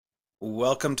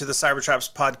Welcome to the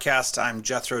Cybertraps podcast. I'm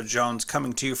Jethro Jones,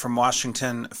 coming to you from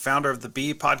Washington, founder of the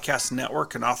B Podcast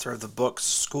Network and author of the books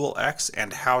School X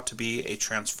and How to Be a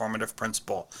Transformative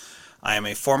Principal. I am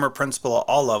a former principal at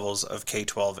all levels of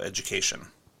K-12 education.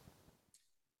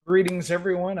 Greetings,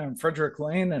 everyone. I'm Frederick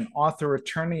Lane, an author,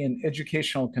 attorney, and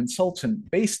educational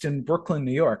consultant based in Brooklyn,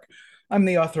 New York. I'm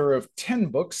the author of 10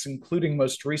 books, including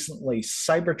most recently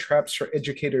Cybertraps for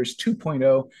Educators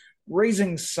 2.0,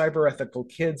 Raising Cyber-Ethical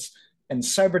Kids, and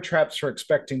Cybertraps for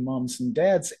Expecting Moms and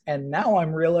Dads. And now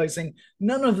I'm realizing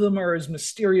none of them are as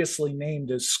mysteriously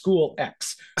named as School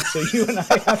X. So you and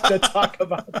I have to talk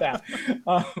about that.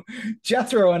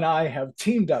 Jethro and I have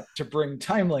teamed up to bring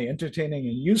timely, entertaining,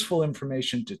 and useful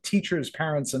information to teachers,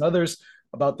 parents, and others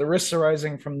about the risks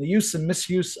arising from the use and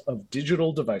misuse of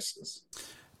digital devices.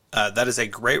 That is a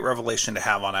great revelation to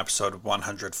have on episode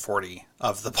 140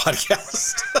 of the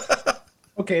podcast.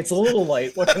 Okay, it's a little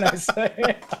light. What can I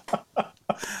say?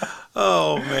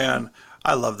 Oh, man.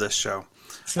 I love this show.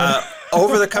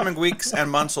 Over the coming weeks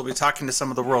and months, we'll be talking to some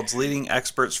of the world's leading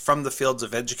experts from the fields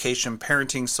of education,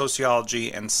 parenting,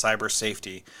 sociology, and cyber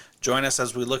safety. Join us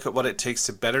as we look at what it takes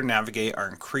to better navigate our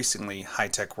increasingly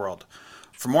high-tech world.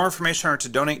 For more information or to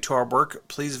donate to our work,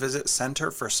 please visit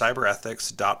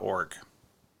centerforcyberethics.org.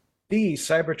 The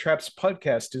Cybertraps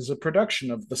podcast is a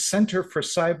production of the Center for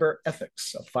Cyber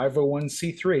Ethics, a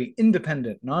 501c3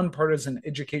 independent, nonpartisan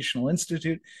educational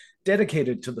institute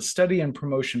dedicated to the study and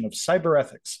promotion of cyber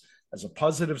ethics as a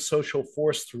positive social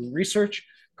force through research,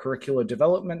 curricula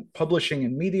development, publishing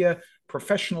and media,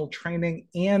 professional training,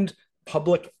 and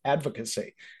public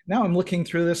advocacy. Now I'm looking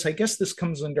through this. I guess this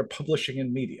comes under publishing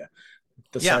and media.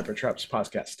 The Cybertraps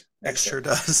podcast. It sure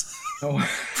does.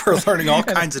 We're learning all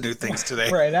kinds of new things today.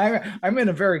 Right. I'm in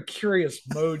a very curious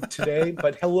mode today,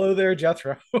 but hello there,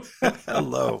 Jethro.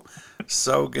 Hello.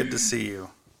 So good to see you.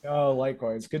 Oh,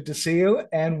 likewise. Good to see you.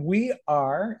 And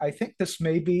I think this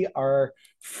may be our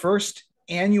first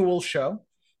annual show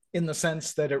in the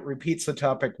sense that it repeats the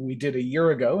topic we did a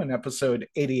year ago in episode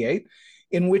 88,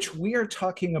 in which we are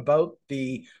talking about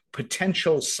the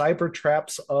potential cyber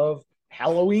traps of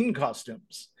Halloween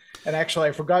costumes. And actually,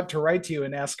 I forgot to write to you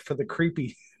and ask for the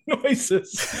creepy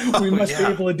noises. We must be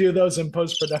able to do those in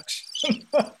post-production.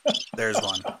 There's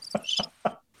one.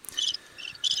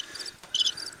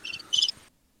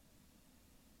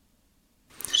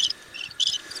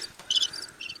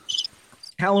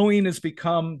 Halloween has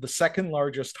become the second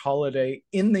largest holiday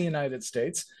in the United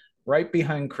States, right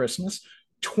behind Christmas.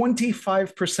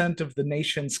 25% of the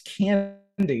nation's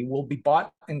candy will be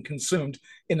bought and consumed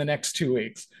in the next 2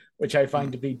 weeks, which I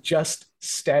find to be just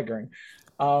staggering.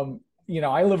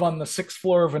 I live on the 6th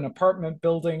floor of an apartment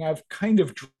building. I've kind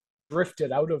of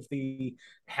drifted out of the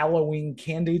Halloween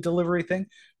candy delivery thing.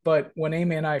 But when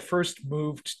Amy and I first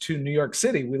moved to New York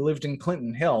City, we lived in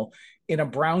Clinton Hill in a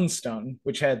brownstone,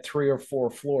 which had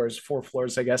 4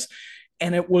 floors, I guess.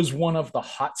 And it was one of the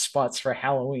hot spots for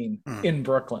Halloween in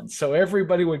Brooklyn. So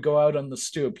everybody would go out on the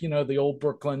stoop, the old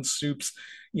Brooklyn stoops,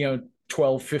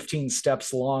 12, 15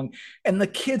 steps long. And the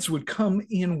kids would come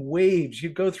in waves.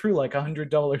 You'd go through like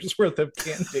 $100 worth of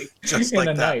candy just in like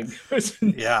a that. night. It was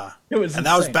insane.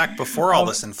 That was back before all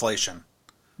this inflation.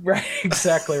 Right,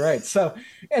 exactly right. So,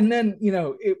 and then,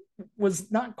 it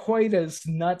was not quite as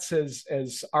nuts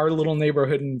as our little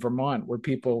neighborhood in Vermont, where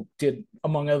people did,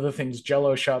 among other things,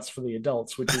 Jell-O shots for the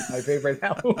adults, which is my favorite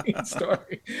Halloween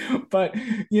story. But,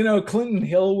 Clinton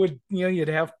Hill would, you'd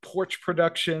have porch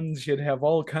productions, you'd have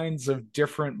all kinds of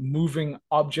different moving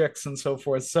objects and so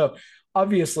forth. So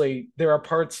obviously there are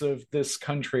parts of this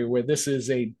country where this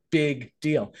is a big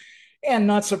deal. And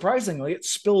not surprisingly, it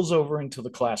spills over into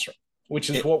the classroom, which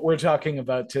is what we're talking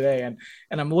about today. And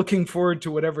I'm looking forward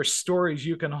to whatever stories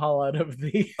you can haul out of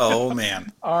the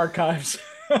archives.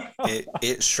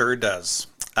 It sure does.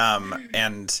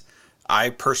 And I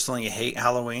personally hate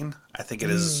Halloween. I think it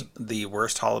is the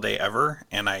worst holiday ever,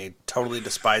 and I totally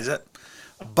despise it.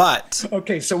 But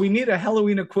okay, so we need a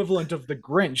Halloween equivalent of the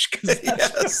Grinch.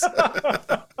 Yes.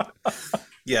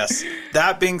 Yes.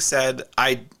 That being said,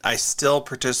 I still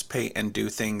participate and do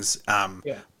things,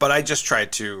 but I just try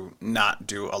to not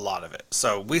do a lot of it.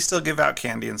 So we still give out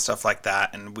candy and stuff like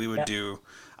that, and we would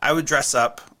I would dress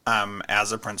up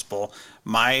as a principal.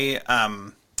 My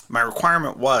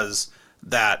requirement was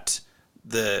that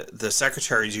the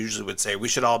secretaries usually would say we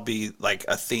should all be like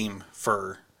a theme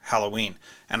for Halloween,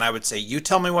 and I would say, you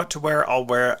tell me what to wear, I'll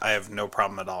wear it. I have no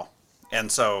problem at all. And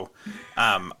so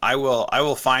I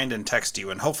will find and text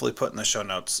you and hopefully put in the show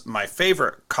notes my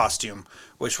favorite costume,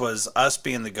 which was us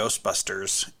being the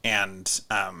Ghostbusters. And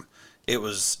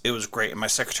it was great, and my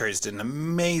secretaries did an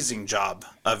amazing job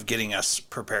of getting us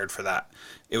prepared for that.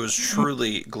 It was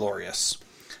truly glorious.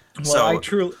 Well,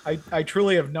 So I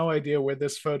truly have no idea where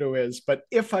this photo is, but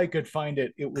if I could find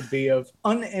it, it would be of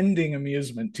unending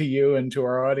amusement to you and to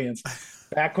our audience.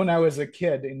 Back when I was a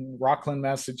kid in Rockland,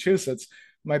 Massachusetts,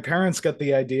 my parents got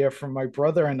the idea from my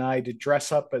brother and I to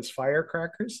dress up as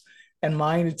firecrackers, and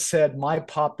mine had said, "My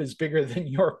pop is bigger than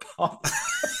your pop."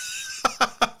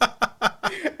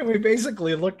 And we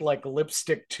basically looked like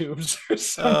lipstick tubes or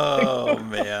something. oh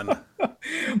man.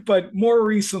 But more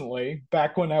recently,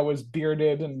 back when I was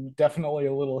bearded and definitely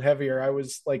a little heavier, I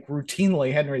was like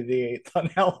routinely Henry VIII on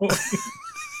Halloween.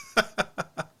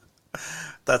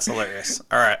 That's hilarious.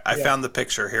 All right, I Yeah. found the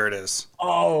picture. Here it is.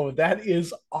 Oh, that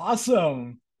is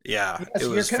awesome. Yeah, it Yes,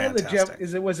 you're was kind of the Jeff. fantastic.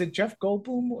 Is it was it Jeff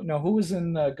Goldblum? No, who was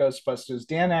in Ghostbusters?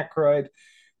 Dan Aykroyd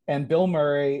and Bill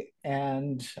Murray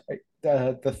and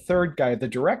the third guy, the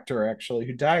director actually,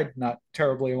 who died not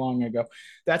terribly long ago.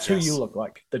 That's who you Yes. look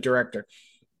like, the director.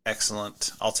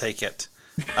 Excellent. I'll take it.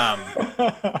 Um,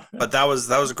 but that was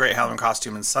a great Halloween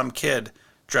costume, and some kid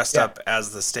dressed Yeah, up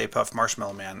as the Stay Puft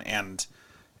Marshmallow Man, and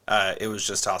it was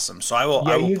just awesome. So I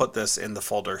will you put this in the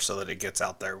folder so that it gets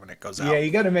out there when it goes yeah, out.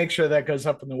 you got to make sure that goes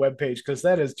up on the webpage because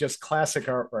that is just classic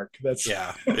artwork. That's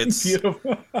Yeah, it's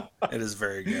beautiful. it is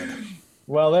very good.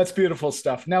 Well, that's beautiful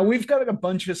stuff. Now we've got a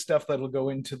bunch of stuff that'll go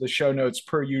into the show notes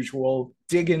per usual.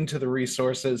 Dig into the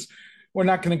resources. We're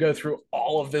not going to go through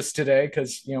all of this today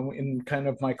because, in kind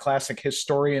of my classic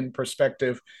historian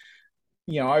perspective,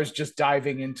 I was just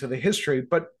diving into the history,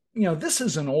 but this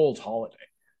is an old holiday.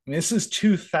 I mean, this is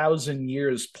 2000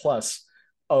 years plus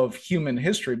of human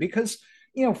history because,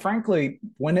 frankly,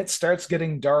 when it starts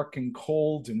getting dark and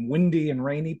cold and windy and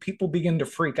rainy, people begin to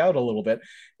freak out a little bit.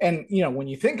 And, when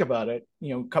you think about it,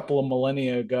 a couple of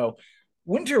millennia ago,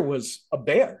 winter was a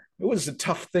bear. It was a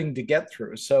tough thing to get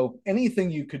through. So anything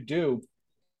you could do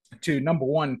to, number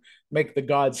one, make the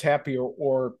gods happier,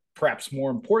 or perhaps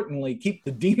more importantly, keep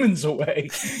the demons away,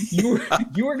 you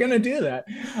were going to do that.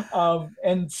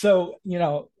 And so,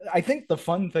 I think the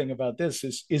fun thing about this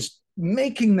is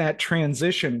making that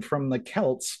transition from the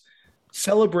Celts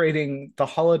celebrating the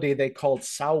holiday they called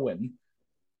Samhain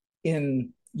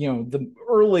in the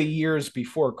early years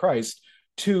before Christ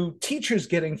to teachers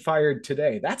getting fired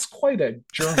today. That's quite a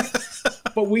journey,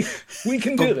 but we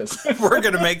can do But this. we're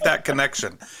going to make that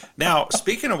connection. Now,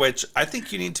 speaking of which, I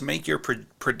think you need to make your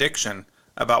prediction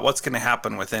about what's going to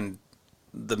happen within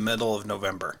the middle of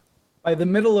November. By the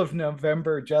middle of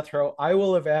November, Jethro, I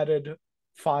will have added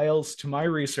files to my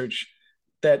research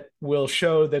that will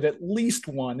show that at least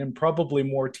one and probably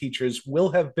more teachers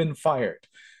will have been fired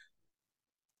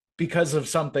because of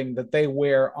something that they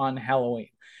wear on Halloween.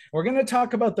 We're going to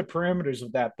talk about the parameters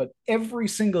of that, but every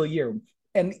single year,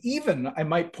 and even I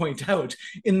might point out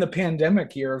in the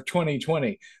pandemic year of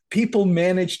 2020, people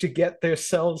managed to get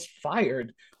themselves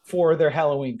fired for their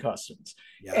Halloween costumes.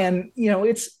 Yeah. And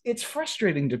it's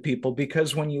frustrating to people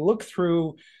because when you look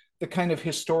through the kind of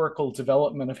historical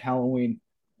development of Halloween,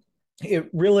 it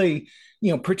really,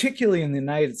 particularly in the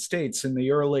United States in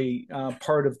the early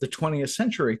part of the 20th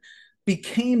century,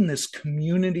 became this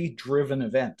community driven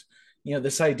event.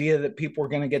 This idea that people were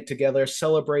going to get together,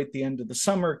 celebrate the end of the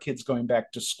summer, kids going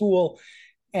back to school.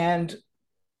 And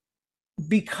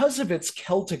because of its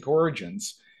Celtic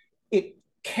origins, it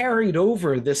carried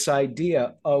over this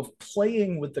idea of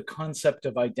playing with the concept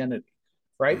of identity,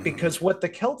 right? Mm-hmm. Because what the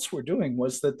Celts were doing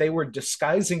was that they were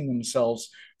disguising themselves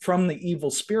from the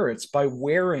evil spirits by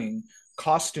wearing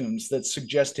costumes that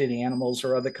suggested animals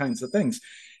or other kinds of things.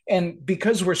 And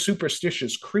because we're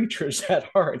superstitious creatures at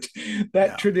heart, that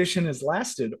Yeah. tradition has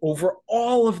lasted over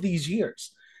all of these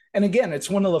years. And again, it's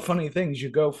one of the funny things. You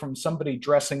go from somebody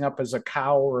dressing up as a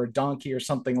cow or a donkey or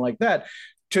something like that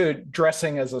to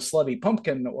dressing as a slutty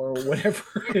pumpkin or whatever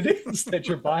it is that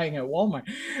you're buying at Walmart.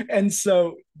 And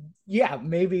so, yeah,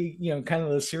 maybe, kind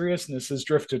of the seriousness has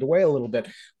drifted away a little bit,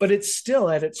 but it's still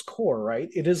at its core, right?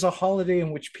 It is a holiday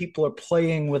in which people are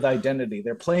playing with identity,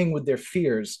 they're playing with their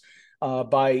fears.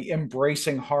 By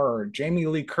embracing horror. Jamie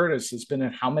Lee Curtis has been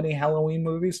in how many Halloween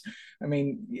movies? I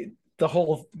mean, the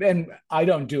whole, and I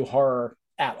don't do horror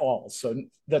at all. So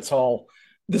that's all,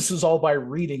 this is all by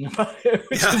reading about it,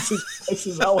 which Yeah. is as close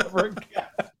as I'll ever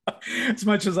get, as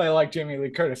much as I like Jamie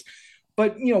Lee Curtis.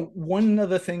 But, one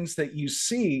of the things that you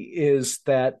see is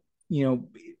that,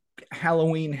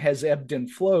 Halloween has ebbed and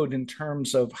flowed in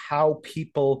terms of how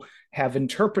people have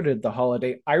interpreted the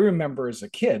holiday. I remember as a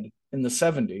kid in the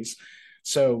 70s,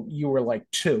 so you were like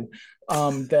two,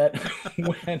 that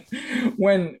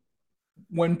when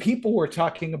when people were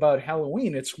talking about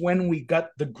Halloween, it's when we got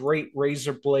the great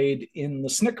razor blade in the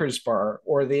Snickers bar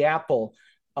or the apple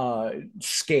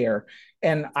scare.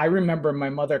 And I remember my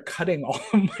mother cutting all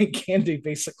of my candy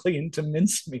basically into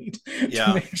mincemeat to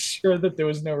Yeah. make sure that there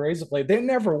was no razor blade. There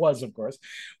never was, of course.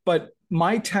 But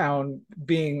my town,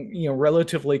 being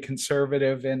relatively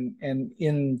conservative and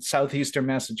in southeastern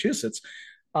Massachusetts,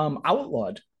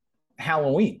 outlawed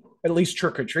Halloween, at least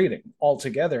trick or treating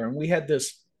altogether. And we had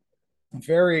this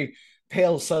very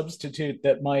pale substitute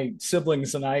that my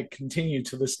siblings and I continue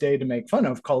to this day to make fun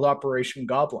of called Operation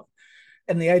Goblin.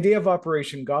 And the idea of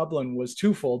Operation Goblin was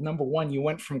twofold. Number one, you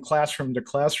went from classroom to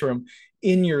classroom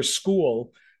in your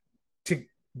school to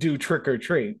do trick or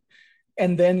treat.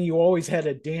 And then you always had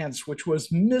a dance, which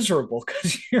was miserable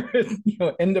because you're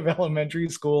at end of elementary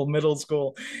school, middle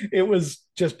school. It was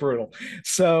just brutal.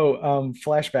 So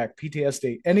flashback,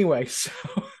 PTSD. Anyway, so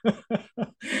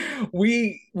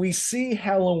we see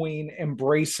Halloween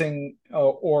embracing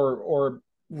or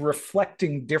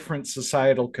reflecting different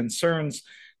societal concerns.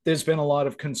 There's been a lot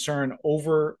of concern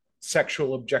over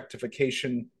sexual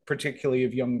objectification, particularly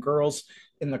of young girls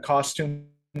in the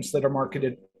costumes that are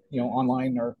marketed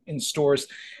online or in stores.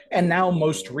 And now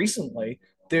most recently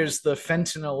there's the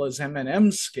fentanyl as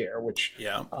M&M scare, which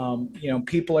Yeah.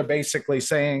 people are basically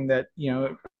saying that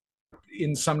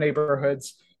in some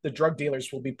neighborhoods the drug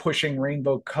dealers will be pushing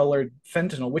rainbow colored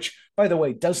fentanyl, which by the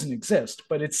way doesn't exist,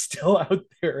 but it's still out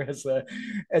there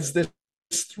as this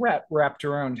threat wrapped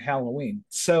around Halloween.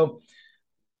 So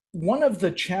one of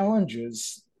the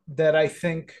challenges that I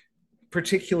think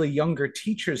particularly younger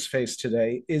teachers face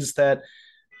today is that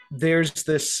there's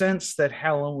this sense that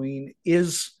Halloween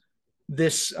is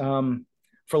this,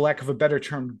 for lack of a better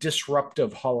term,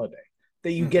 disruptive holiday,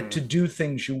 that you get Mm-hmm. to do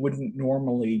things you wouldn't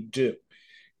normally do.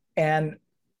 And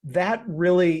that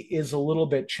really is a little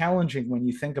bit challenging when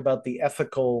you think about the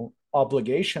ethical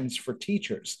obligations for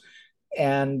teachers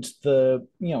and the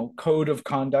code of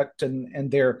conduct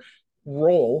and their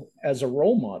role as a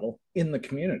role model in the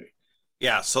community.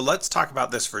 Yeah, so let's talk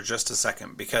about this for just a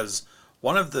second because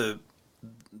one of the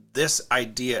this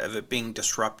idea of it being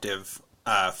disruptive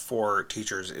for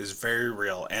teachers is very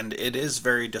real and it is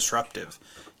very disruptive.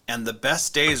 And the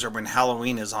best days are when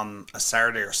Halloween is on a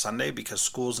Saturday or Sunday because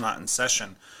school's not in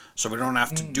session, so we don't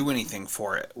have to Mm. do anything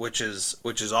for it, which is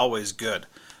always good.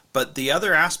 But the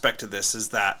other aspect of this is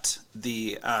that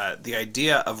the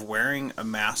idea of wearing a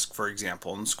mask, for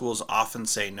example, and schools often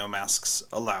say no masks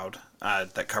allowed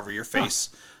that cover your Huh. face.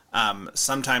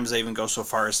 Sometimes they even go so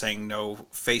far as saying no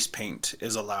face paint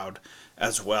is allowed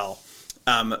as well.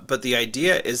 But the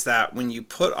idea is that when you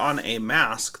put on a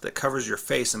mask that covers your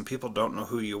face and people don't know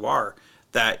who you are,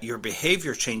 that your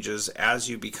behavior changes as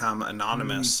you become Mm.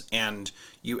 anonymous and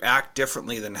you act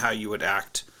differently than how you would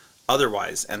act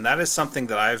otherwise. And that is something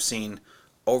that I've seen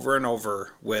over and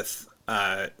over with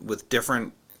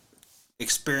different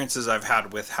experiences I've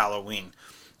had with Halloween,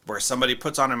 where somebody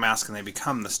puts on a mask and they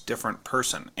become this different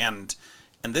person. And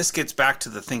this gets back to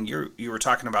the thing you were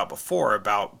talking about before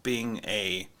about being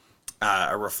a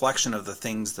reflection of the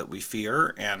things that we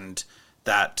fear, and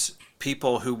that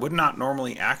people who would not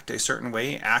normally act a certain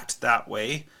way act that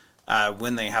way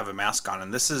when they have a mask on.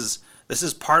 And this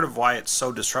is part of why it's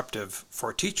so disruptive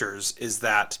for teachers, is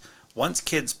that once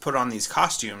kids put on these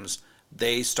costumes,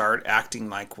 they start acting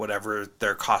like whatever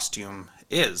their costume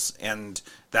is, and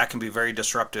that can be very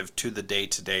disruptive to the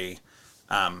day-to-day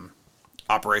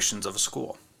operations of a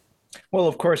school. Well,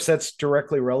 of course, that's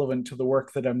directly relevant to the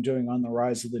work that I'm doing on the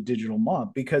rise of the digital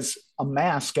mob, because a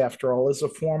mask, after all, is a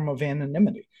form of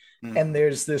anonymity. And Mm-hmm.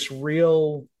 there's this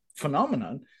real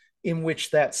phenomenon in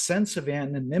which that sense of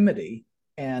anonymity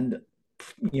and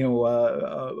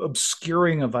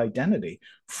obscuring of identity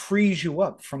frees you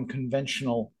up from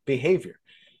conventional behavior.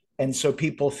 And so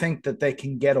people think that they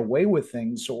can get away with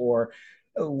things or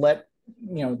let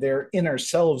their inner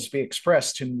selves be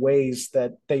expressed in ways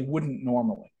that they wouldn't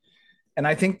normally. And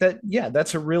I think that, yeah,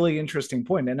 that's a really interesting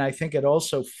point. And I think it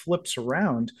also flips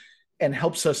around and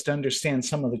helps us to understand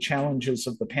some of the challenges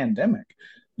of the pandemic,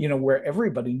 where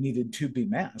everybody needed to be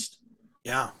masked.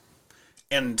 Yeah,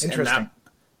 and Interesting. that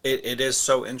it is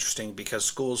so interesting because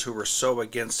schools who were so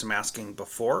against masking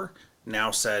before now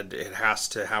said it has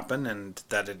to happen and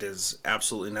that it is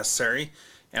absolutely necessary.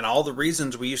 And all the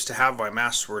reasons we used to have why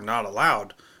masks were not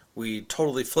allowed, we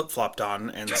totally flip flopped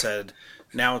on and said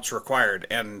now it's required.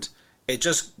 And it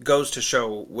just goes to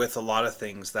show with a lot of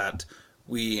things that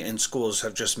we in schools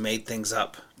have just made things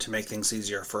up to make things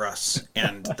easier for us,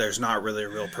 and there's not really a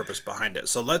real purpose behind it.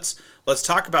 So let's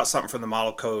talk about something from the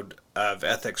model code of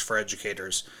ethics for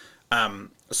educators.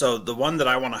 So the one that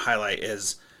I want to highlight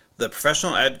is The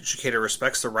professional educator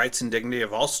respects the rights and dignity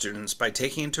of all students by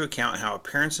taking into account how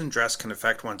appearance and dress can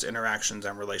affect one's interactions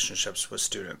and relationships with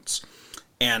students.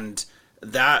 And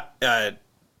that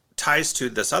ties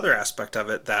to this other aspect of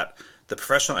it, that the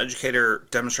professional educator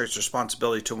demonstrates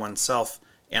responsibility to oneself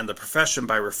and the profession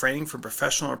by refraining from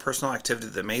professional or personal activity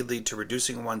that may lead to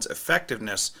reducing one's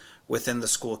effectiveness within the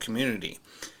school community.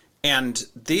 And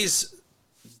these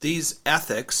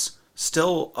ethics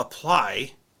still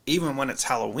apply even when it's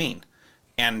Halloween.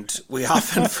 And we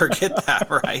often forget that,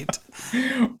 right?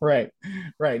 Right,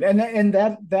 right. And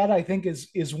that I think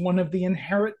is one of the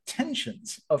inherent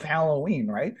tensions of Halloween,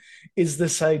 right? Is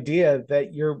this idea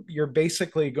that you're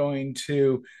basically going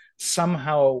to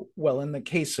somehow, well, in the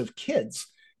case of kids,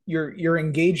 you're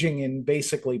engaging in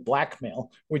basically blackmail,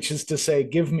 which is to say,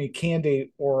 give me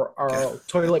candy or I'll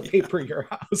toilet paper your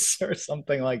house or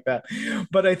something like that.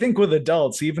 But I think with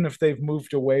adults, even if they've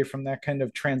moved away from that kind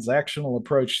of transactional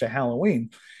approach to Halloween,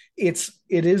 it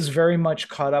is very much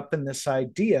caught up in this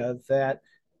idea that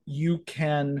you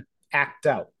can act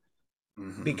out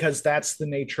Mm-hmm. because that's the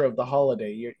nature of the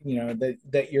holiday.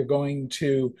 That you're going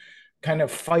to kind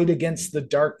of fight against the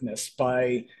darkness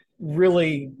by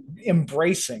really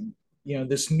embracing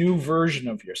this new version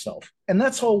of yourself, and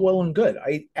that's all well and good.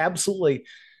 I absolutely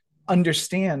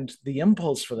understand the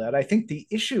impulse for that. I think the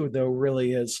issue though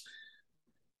really is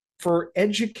for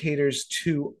educators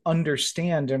to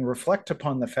understand and reflect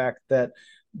upon the fact that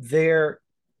their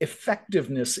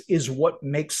effectiveness is what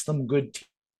makes them good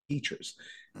teachers.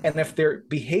 And if they're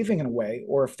behaving in a way,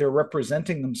 or if they're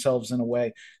representing themselves in a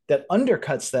way that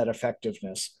undercuts that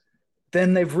effectiveness,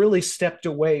 then they've really stepped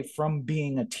away from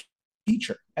being a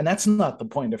teacher. And that's not the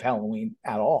point of Halloween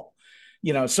at all.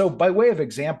 So by way of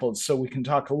examples, so we can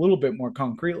talk a little bit more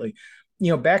concretely,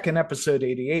 back in episode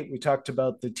 88, we talked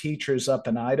about the teachers up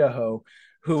in Idaho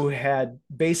who had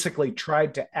basically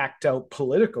tried to act out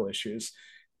political issues.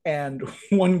 And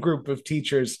one group of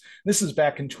teachers, this is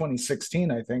back in 2016,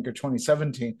 I think, or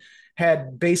 2017,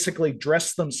 had basically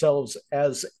dressed themselves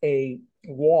as a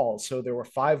wall. So there were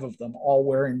 5 of them all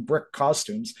wearing brick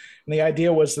costumes. And the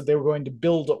idea was that they were going to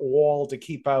build a wall to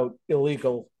keep out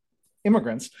illegal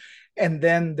immigrants. And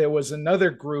then there was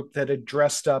another group that had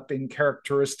dressed up in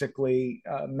characteristically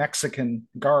Mexican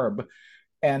garb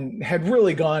and had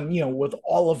really gone, with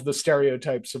all of the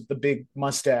stereotypes of the big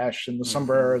mustache and the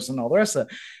sombreros and all the rest of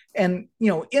that. And,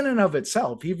 in and of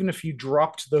itself, even if you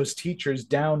dropped those teachers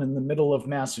down in the middle of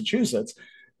Massachusetts,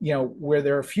 where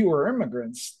there are fewer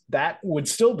immigrants, that would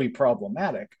still be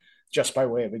problematic, just by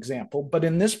way of example. But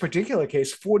in this particular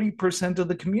case, 40% of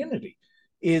the community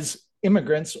is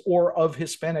immigrants or of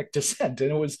Hispanic descent.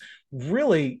 And it was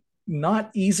really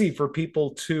not easy for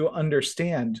people to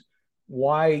understand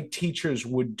why teachers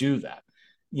would do that,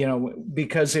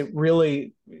 because it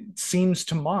really seems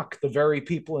to mock the very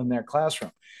people in their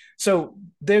classroom. So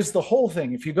there's the whole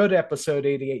thing. If you go to episode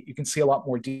 88, you can see a lot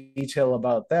more detail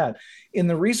about that. In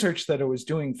the research that I was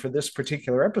doing for this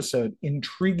particular episode,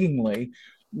 intriguingly,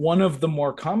 one of the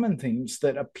more common themes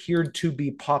that appeared to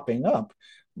be popping up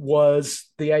was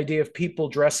the idea of people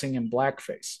dressing in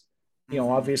blackface,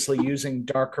 obviously using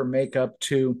darker makeup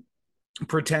to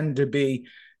pretend to be,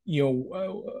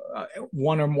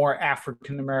 one or more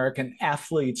African American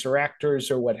athletes or actors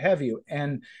or what have you,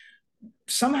 and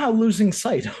somehow losing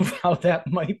sight of how that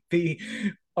might be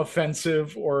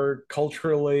offensive or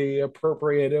culturally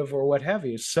appropriative or what have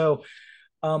you. So,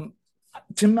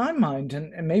 to my mind,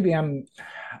 and maybe I don't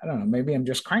know, maybe I'm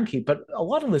just cranky, but a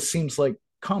lot of this seems like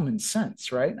common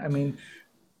sense, right? I mean,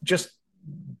 just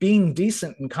being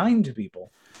decent and kind to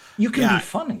people. You can be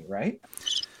funny, right?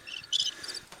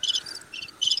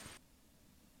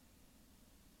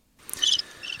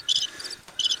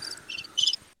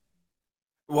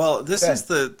 Well, this is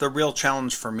the real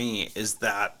challenge for me, is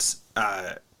that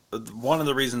one of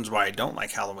the reasons why I don't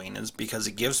like Halloween is because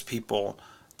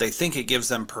they think it gives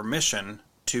them permission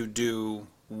to do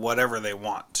whatever they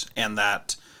want, and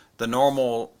that the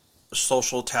normal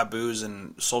social taboos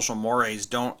and social mores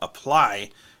don't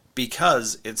apply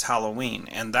because it's Halloween.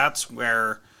 And that's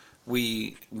where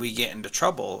we get into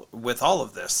trouble with all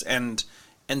of this. And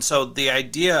so the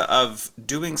idea of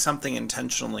doing something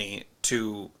intentionally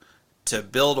to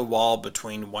build a wall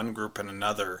between one group and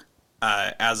another,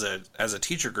 as a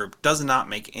teacher group, does not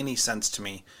make any sense to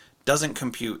me, doesn't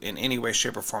compute in any way,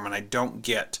 shape, or form, and I don't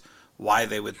get why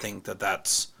they would think that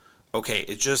that's okay.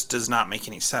 It just does not make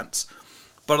any sense.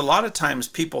 But a lot of times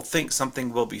people think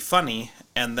something will be funny,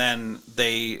 and then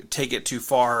they take it too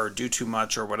far or do too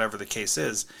much or whatever the case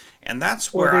is, and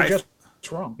that's where they're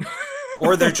just wrong.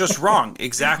 or they're just wrong,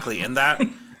 exactly. And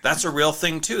that's a real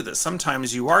thing too, that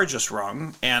sometimes you are just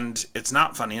wrong and it's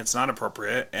not funny, it's not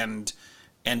appropriate, and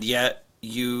yet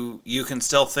you can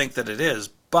still think that it is,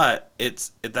 but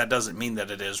that doesn't mean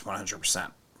that it is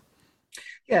 100%.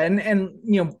 Yeah,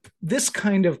 and this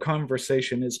kind of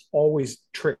conversation is always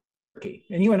tricky.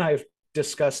 And you and I have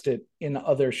discussed it in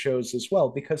other shows as well,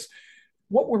 because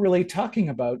what we're really talking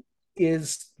about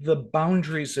is the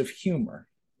boundaries of humor,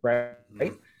 right?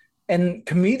 Mm-hmm. And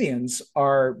comedians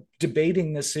are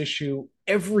debating this issue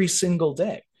every single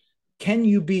day. Can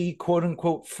you be quote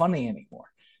unquote funny anymore?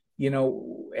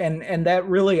 And that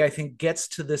really, I think, gets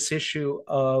to this issue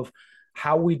of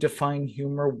how we define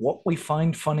humor, what we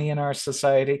find funny in our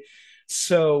society.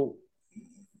 So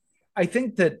I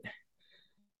think that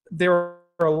there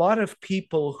are a lot of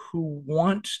people who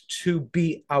want to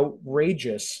be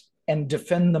outrageous and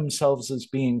defend themselves as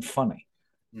being funny.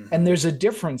 And Mm-hmm. there's a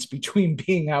difference between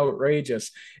being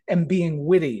outrageous and being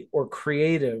witty or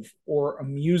creative or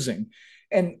amusing.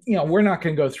 And, we're not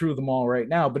going to go through them all right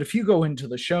now, but if you go into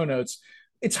the show notes,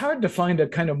 it's hard to find a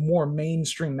kind of more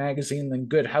mainstream magazine than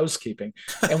Good Housekeeping.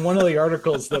 And one of the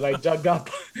articles that I dug up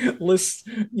lists,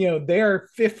 they're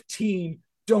 15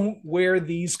 don't wear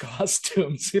these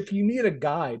costumes. If you need a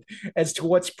guide as to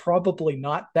what's probably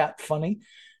not that funny,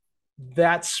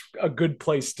 that's a good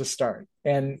place to start.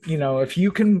 And, if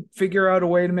you can figure out a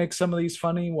way to make some of these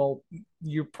funny, well,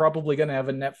 you're probably going to have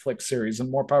a Netflix series and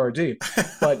more power to you.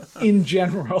 But in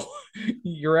general,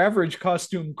 your average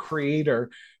costume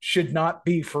creator should not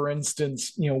be, for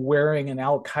instance, wearing an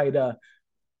Al Qaeda,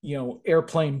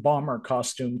 airplane bomber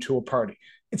costume to a party.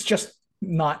 It's just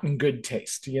not in good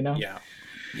taste. Yeah.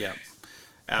 Yeah.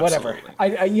 Whatever.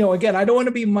 Absolutely. Again, I don't want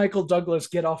to be Michael Douglas,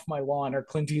 get off my lawn, or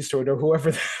Clint Eastwood, or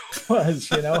whoever that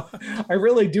was. I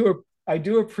really do. I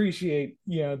do appreciate,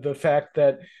 the fact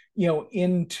that,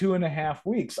 in 2.5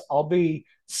 weeks, I'll be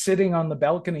sitting on the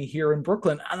balcony here in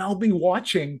Brooklyn, and I'll be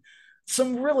watching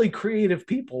some really creative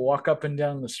people walk up and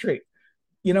down the street.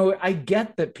 I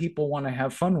get that people want to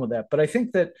have fun with that, but I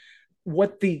think that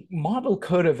what the model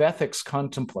code of ethics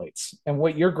contemplates, and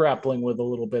what you're grappling with a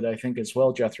little bit, I think, as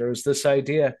well, Jethro, is this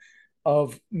idea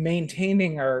of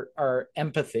maintaining our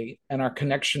empathy and our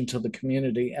connection to the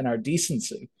community and our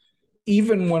decency,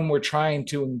 even when we're trying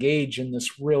to engage in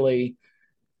this really,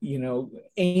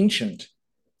 ancient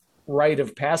rite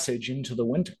of passage into the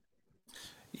winter.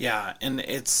 Yeah, and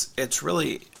it's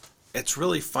really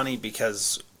funny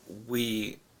because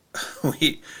we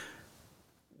we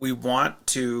we want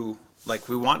to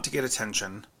we want to get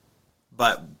attention,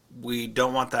 but we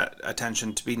don't want that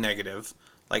attention to be negative.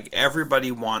 Like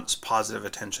everybody wants positive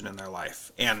attention in their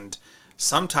life. And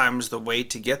sometimes the way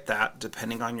to get that,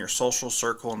 depending on your social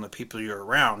circle and the people you're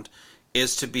around,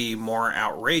 is to be more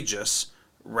outrageous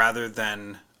rather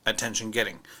than attention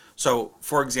getting. So,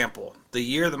 for example, the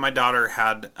year that my daughter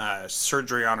had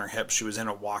surgery on her hip, she was in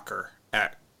a walker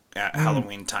at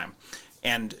Halloween time.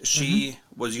 And she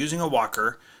was using a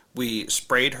walker. We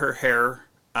sprayed her hair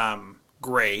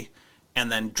gray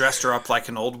and then dressed her up like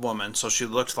an old woman so she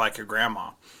looked like a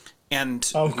grandma. And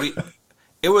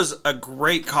it was a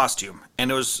great costume,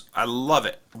 and I love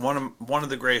it. One of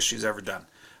the greatest she's ever done.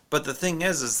 But the thing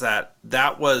is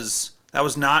that was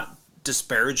not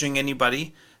disparaging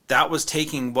anybody. That was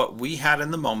taking what we had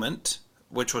in the moment,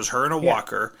 which was her in a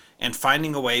walker, and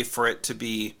finding a way for it to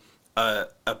be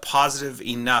a positive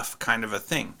enough kind of a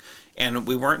thing. And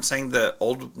we weren't saying that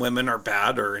old women are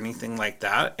bad or anything like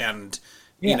that. And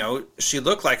she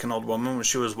looked like an old woman when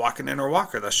she was walking in her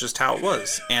walker. That's just how it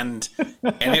was. And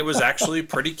it was actually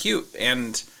pretty cute.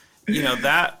 And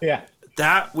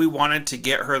that we wanted to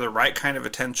get her the right kind of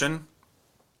attention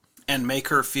and make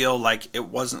her feel like it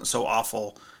wasn't so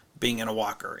awful being in a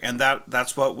walker. And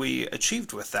that's what we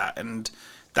achieved with that. And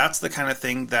that's the kind of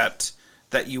thing that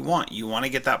you want. You want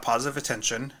to get that positive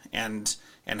attention and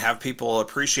have people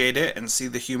appreciate it and see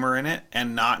the humor in it,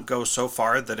 and not go so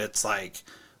far that it's like,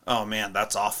 oh man,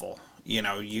 that's awful. You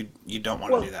don't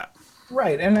want to do that.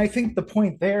 Right. And I think the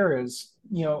point there is,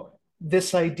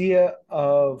 this idea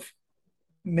of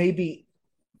maybe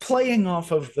playing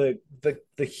off of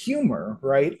the humor,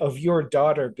 right, of your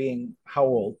daughter being how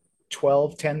old?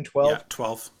 12, 10, 12? Yeah,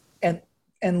 12.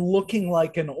 And looking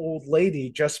like an old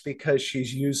lady just because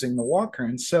she's using the walker.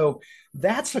 And so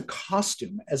that's a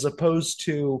costume as opposed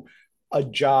to a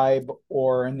jibe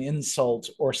or an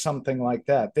insult or something like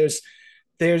that. There's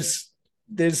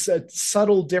a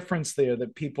subtle difference there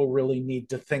that people really need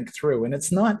to think through, and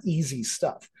it's not easy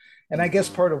stuff. And I guess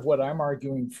part of what I'm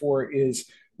arguing for is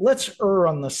let's err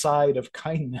on the side of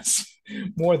kindness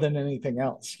more than anything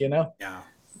else. Yeah,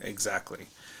 exactly.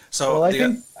 So Well, I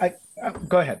think I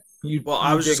go ahead. I You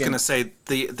was dig just going in. to say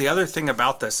the other thing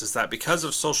about this is that because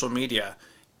of social media,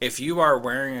 if you are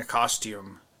wearing a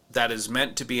costume that is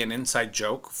meant to be an inside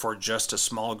joke for just a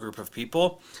small group of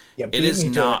people, Yeah, it beat is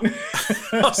me to not.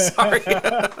 Oh, sorry.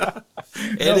 it.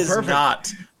 It No, is perfect.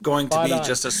 not going to Spot be on.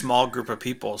 just a small group of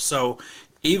people. So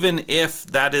even if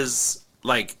that is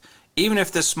like, even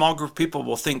if this small group of people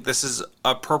will think this is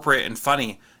appropriate and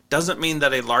funny, doesn't mean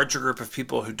that a larger group of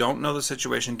people who don't know the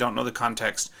situation, don't know the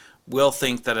context, will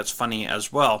think that it's funny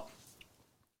as well.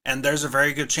 And there's a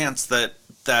very good chance that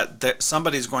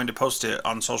somebody's going to post it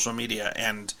on social media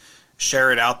and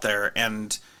share it out there,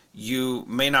 and you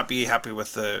may not be happy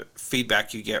with the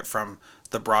feedback you get from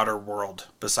the broader world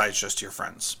besides just your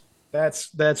friends.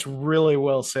 That's really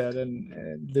well said,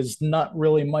 and there's not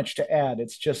really much to add.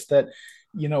 It's just that,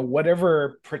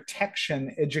 whatever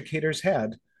protection educators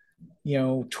had,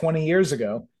 20 years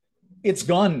ago, it's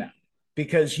gone now,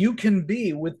 because you can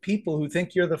be with people who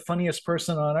think you're the funniest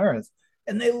person on earth,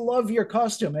 and they love your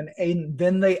costume, and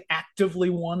then they actively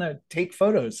want to take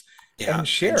photos Yeah, and and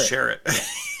share it. share it.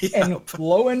 And Yep.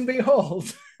 lo and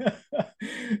behold,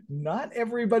 not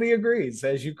everybody agrees,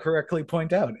 as you correctly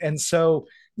point out. And so,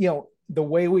 the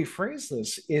way we phrase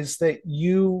this is that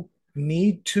you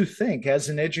need to think as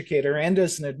an educator and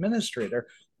as an administrator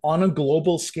on a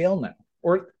global scale now,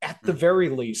 or at the Mm-hmm. very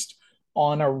least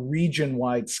on a region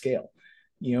wide scale,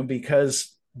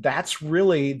 because that's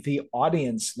really the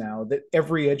audience now that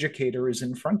every educator is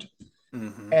in front of.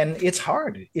 Mm-hmm. And it's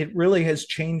hard. It really has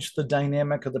changed the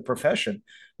dynamic of the profession,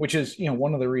 which is,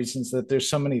 one of the reasons that there's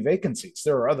so many vacancies.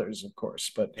 There are others, of course,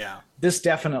 but Yeah. this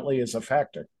definitely is a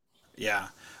factor. Yeah.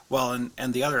 Well,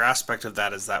 and the other aspect of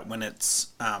that is that when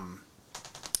it's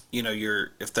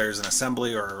you're if there's an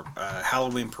assembly or a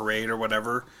Halloween parade or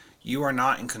whatever, you are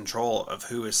not in control of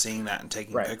who is seeing that and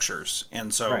taking Right. pictures. And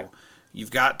Right. so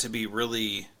you've got to be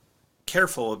really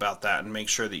careful about that and make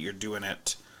sure that you're doing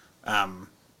it,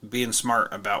 being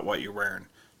smart about what you're wearing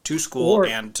to school Or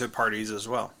and to parties as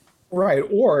well. right.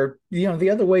 Or, the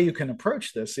other way you can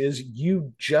approach this is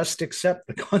you just accept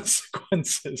the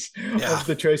consequences Yeah. of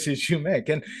the choices you make.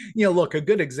 And, look, a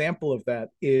good example of that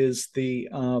is the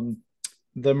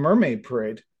Mermaid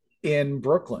Parade in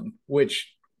Brooklyn,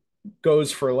 which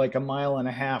goes for like a mile and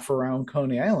a half around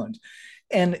Coney Island.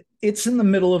 And it's in the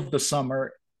middle of the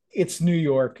summer. It's New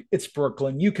York, it's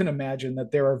Brooklyn. You can imagine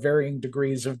that there are varying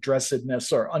degrees of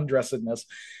dressedness or undressedness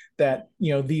that,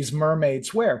 these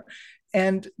mermaids wear.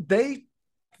 And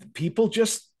people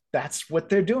just, that's what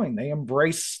they're doing. They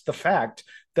embrace the fact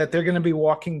that they're going to be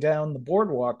walking down the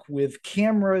boardwalk with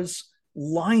cameras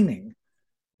lining,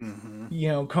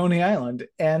 Mm-hmm. Coney Island.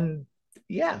 And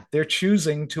yeah, they're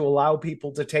choosing to allow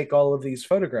people to take all of these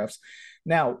photographs.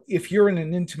 Now, if you're in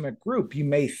an intimate group, you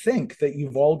may think that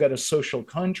you've all got a social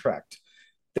contract,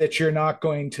 that you're not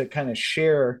going to kind of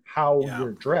share how Yeah.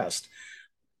 you're dressed.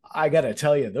 I got to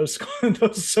tell you, those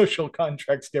those social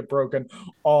contracts get broken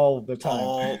all the time.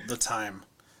 All the time.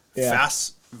 Yeah,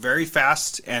 Fast, very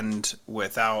fast, and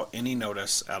without any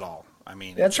notice at all. I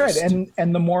mean, it that's right. just,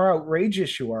 And the more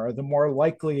outrageous you are, the more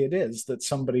likely it is that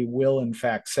somebody will, in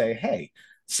fact, say, "Hey,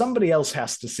 somebody else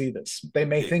has to see this." They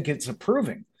may think it's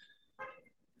approving,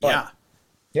 but yeah.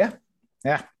 yeah,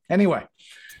 yeah. Anyway,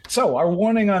 so our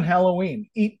warning on Halloween: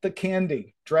 eat the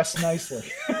candy, dress nicely.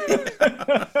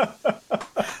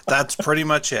 That's pretty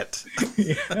much it.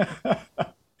 Yeah.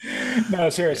 No,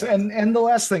 seriously. Yeah. And the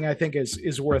last thing I think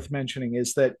is worth mentioning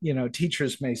is that,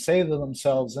 teachers may say to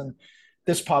themselves, and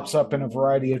this pops up in a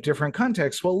variety of different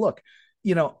contexts. Well, look,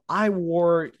 I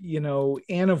wore,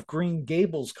 Anne of Green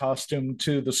Gables costume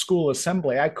to the school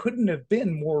assembly. I couldn't have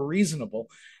been more reasonable.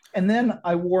 And then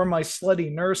I wore my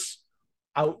slutty nurse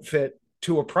outfit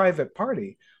to a private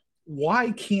party.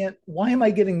 Why am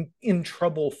I getting in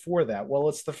trouble for that? Well,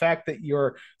 it's the fact that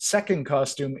your second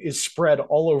costume is spread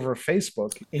all over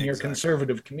Facebook in your Exactly.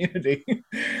 conservative community,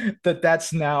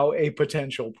 that's now a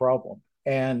potential problem.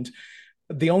 And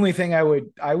the only thing I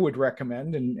would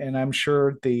recommend, and I'm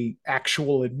sure the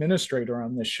actual administrator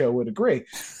on this show would agree,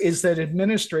 is that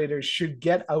administrators should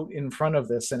get out in front of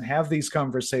this and have these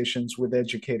conversations with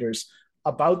educators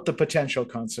about the potential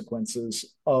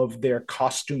consequences of their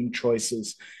costume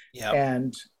choices. Yep.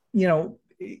 And,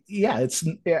 yeah, it's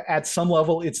at some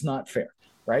level it's not fair,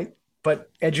 right? But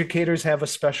educators have a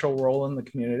special role in the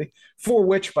community, for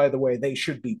which, by the way, they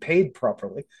should be paid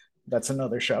properly. That's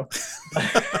another show.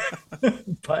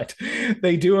 But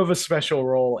they do have a special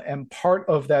role, and part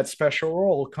of that special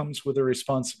role comes with a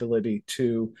responsibility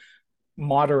to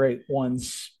moderate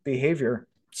one's behavior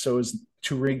so as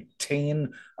to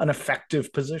retain an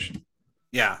effective position.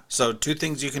 Yeah. So two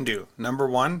things you can do. Number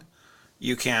one,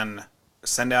 you can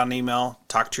send out an email,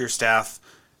 talk to your staff,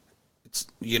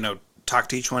 talk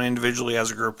to each one individually as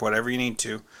a group, whatever you need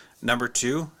to. Number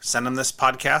 2, send them this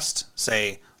podcast.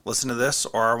 Say, listen to this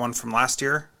or our one from last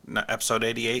year, episode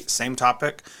 88, same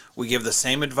topic. We give the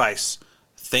same advice.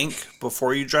 Think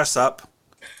before you dress up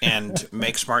and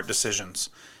make smart decisions.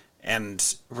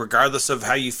 And regardless of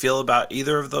how you feel about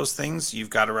either of those things, you've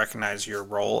got to recognize your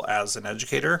role as an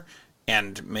educator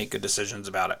and make good decisions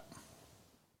about it.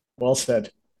 Well said.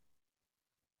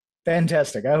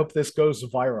 Fantastic. I hope this goes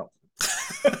viral.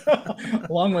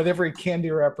 Along with every candy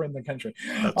wrapper in the country.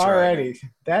 That's all righty. Right.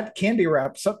 That candy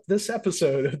wraps up this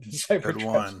episode of the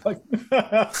Cybertraps.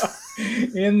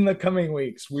 In the coming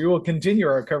weeks, we will continue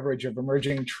our coverage of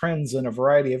emerging trends in a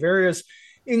variety of areas,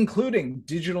 including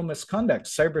digital misconduct,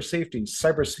 cyber safety,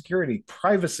 cybersecurity,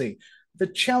 privacy, the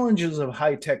challenges of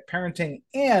high-tech parenting,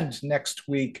 and next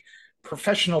week,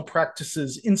 Professional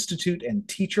Practices Institute and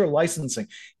teacher licensing.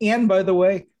 And by the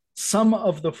way, some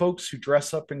of the folks who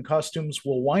dress up in costumes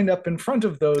will wind up in front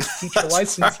of those teacher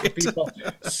licensing people.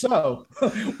 So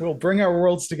we'll bring our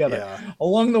worlds together. Yeah.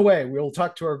 Along the way, we'll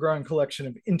talk to our growing collection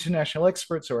of international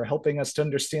experts who are helping us to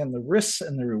understand the risks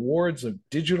and the rewards of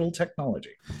digital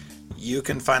technology. You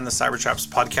can find the Cybertraps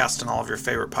podcast on all of your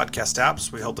favorite podcast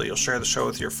apps. We hope that you'll share the show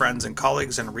with your friends and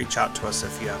colleagues and reach out to us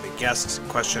if you have a guest,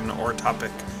 question, or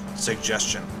topic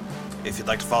suggestion. If you'd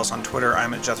like to follow us on Twitter,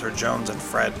 I'm at Jethro Jones and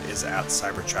Fred is at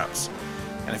Cybertraps.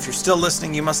 And if you're still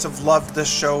listening, you must have loved this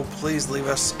show. Please leave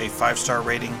us a 5-star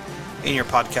rating in your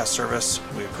podcast service.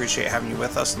 We appreciate having you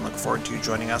with us and look forward to you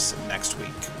joining us next week.